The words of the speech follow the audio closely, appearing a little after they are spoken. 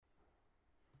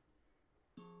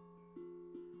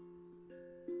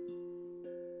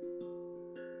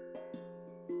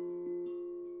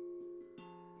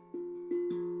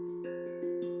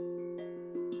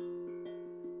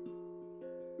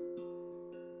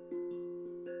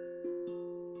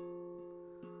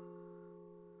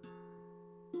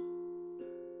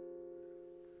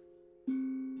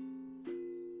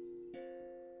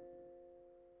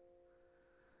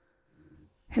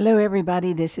Hello,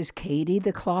 everybody. This is Katie,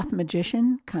 the Cloth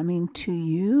Magician, coming to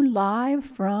you live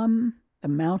from the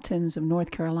mountains of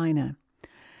North Carolina.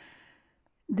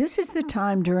 This is the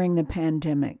time during the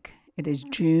pandemic. It is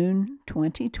June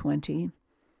 2020.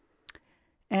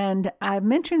 And I've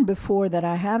mentioned before that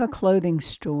I have a clothing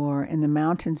store in the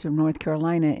mountains of North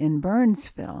Carolina in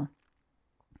Burnsville.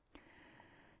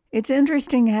 It's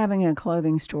interesting having a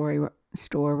clothing store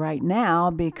right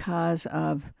now because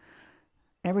of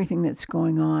everything that's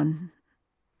going on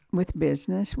with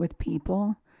business, with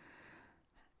people,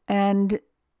 and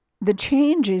the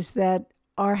changes that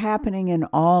are happening in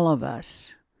all of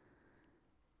us.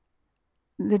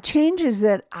 The changes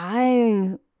that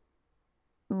I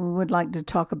would like to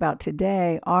talk about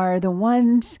today are the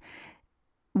ones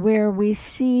where we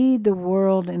see the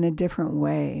world in a different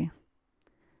way.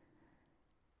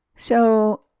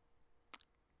 So,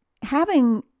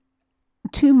 having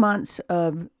 2 months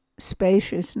of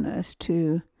spaciousness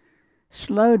to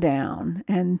slow down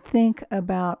and think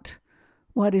about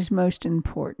what is most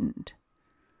important.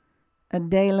 A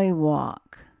daily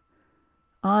walk,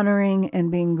 honoring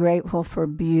and being grateful for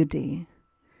beauty,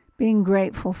 being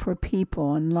grateful for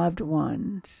people and loved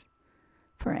ones,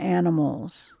 for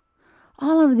animals.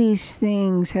 All of these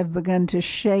things have begun to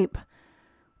shape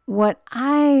what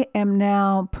I am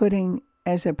now putting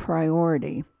as a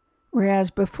priority,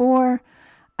 whereas before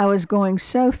I was going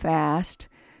so fast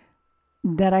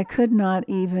that I could not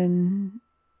even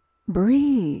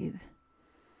breathe.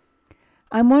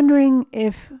 I'm wondering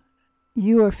if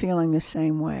you are feeling the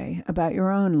same way about your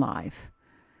own life.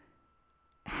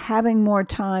 Having more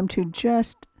time to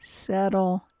just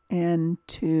settle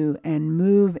into and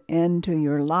move into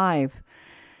your life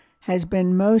has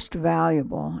been most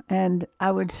valuable. And I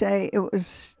would say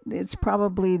it's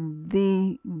probably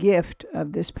the gift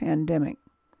of this pandemic.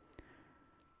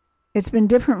 It's been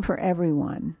different for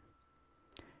everyone.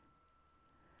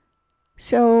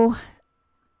 So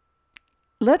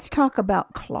let's talk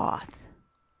about cloth.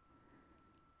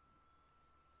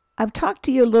 I've talked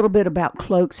to you a little bit about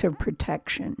cloaks of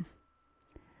protection.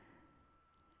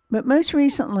 But most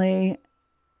recently,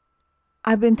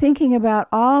 I've been thinking about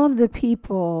all of the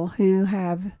people who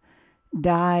have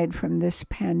died from this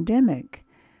pandemic,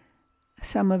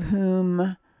 some of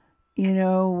whom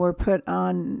were put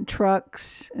on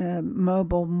trucks,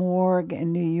 mobile morgue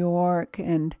in New York,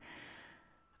 and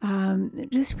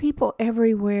just people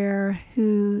everywhere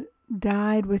who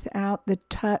died without the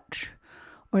touch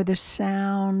or the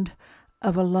sound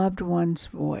of a loved one's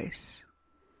voice.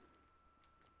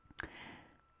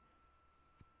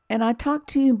 And I talked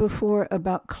to you before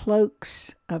about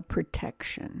cloaks of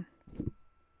protection.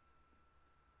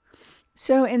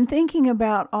 So in thinking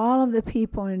about all of the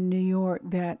people in New York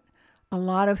that a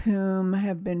lot of whom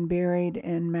have been buried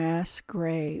in mass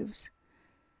graves,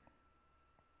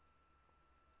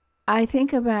 I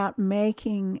think about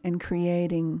making and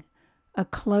creating a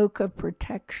cloak of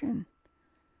protection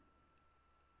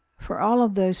for all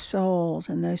of those souls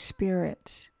and those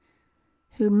spirits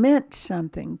who meant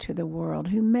something to the world,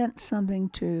 who meant something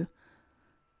to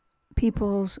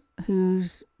people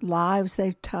whose lives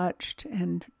they touched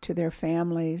and to their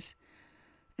families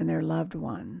and their loved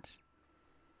ones.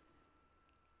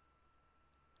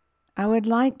 I would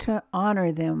like to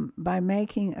honor them by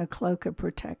making a cloak of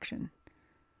protection.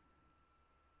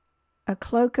 A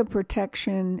cloak of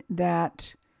protection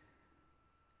that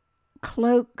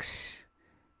cloaks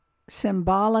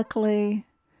symbolically,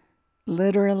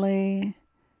 literally,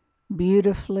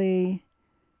 beautifully,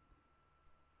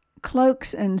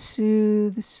 cloaks and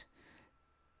soothes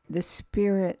the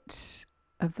spirits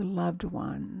of the loved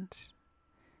ones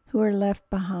who are left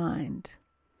behind.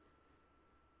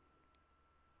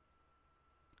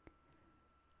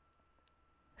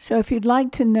 So if you'd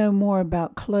like to know more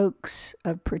about cloaks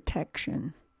of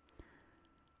protection,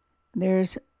 there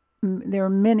are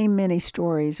many, many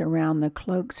stories around the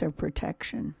cloaks of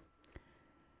protection.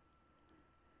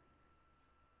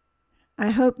 I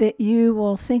hope that you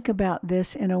will think about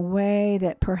this in a way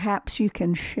that perhaps you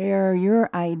can share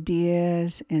your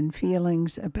ideas and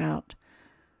feelings about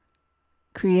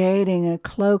creating a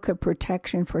cloak of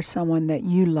protection for someone that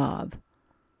you love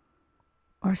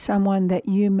or someone that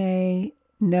you may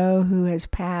know who has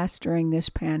passed during this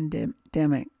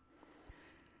pandemic.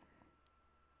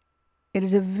 It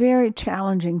is a very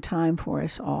challenging time for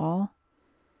us all,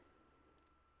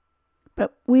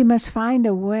 but we must find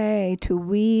a way to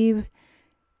weave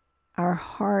our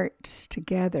hearts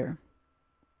together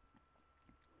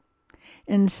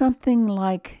in something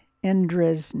like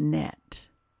Indra's net.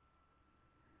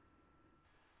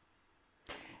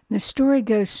 The story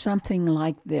goes something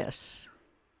like this.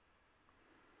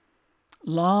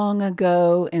 Long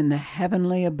ago, in the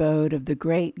heavenly abode of the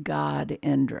great god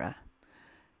Indra,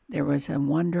 there was a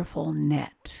wonderful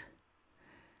net,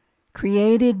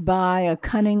 created by a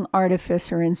cunning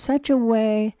artificer in such a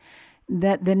way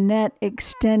that the net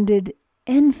extended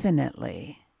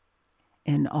infinitely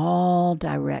in all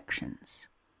directions.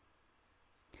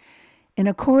 In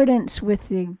accordance with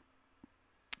the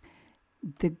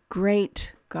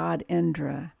great god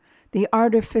Indra, the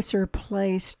artificer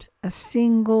placed a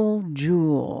single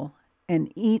jewel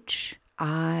in each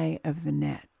eye of the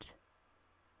net.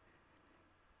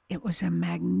 It was a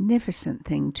magnificent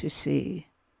thing to see.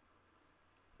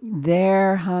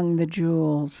 There hung the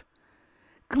jewels,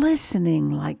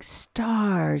 glistening like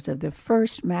stars of the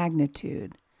first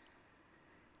magnitude.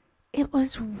 It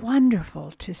was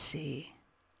wonderful to see.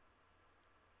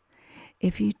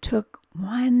 If you took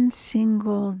one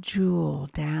single jewel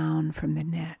down from the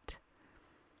net,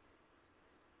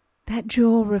 that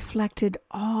jewel reflected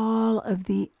all of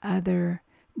the other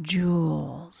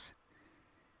jewels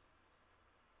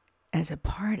as a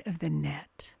part of the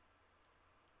net.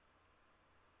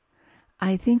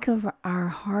 I think of our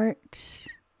hearts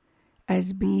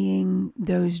as being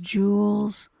those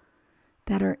jewels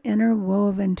that are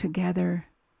interwoven together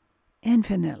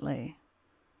infinitely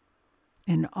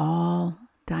in all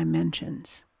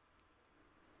dimensions.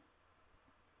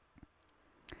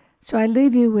 So I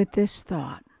leave you with this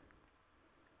thought.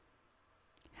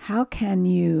 How can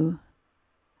you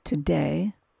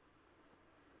today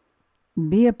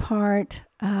be a part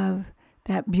of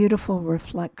that beautiful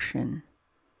reflection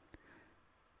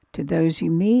to those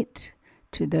you meet,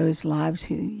 to those lives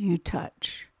who you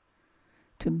touch,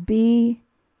 to be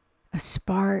a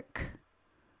spark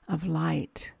of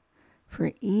light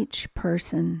for each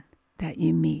person that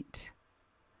you meet?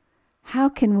 How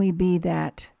can we be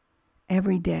that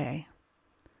every day?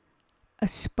 A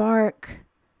spark,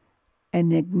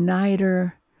 an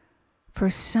igniter for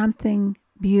something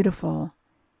beautiful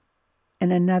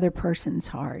in another person's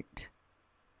heart,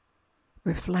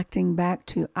 reflecting back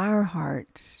to our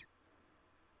hearts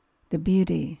the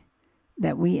beauty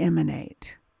that we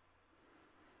emanate.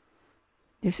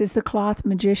 This is the Cloth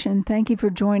Magician. Thank you for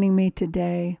joining me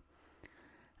today.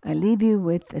 I leave you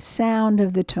with the sound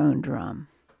of the tone drum.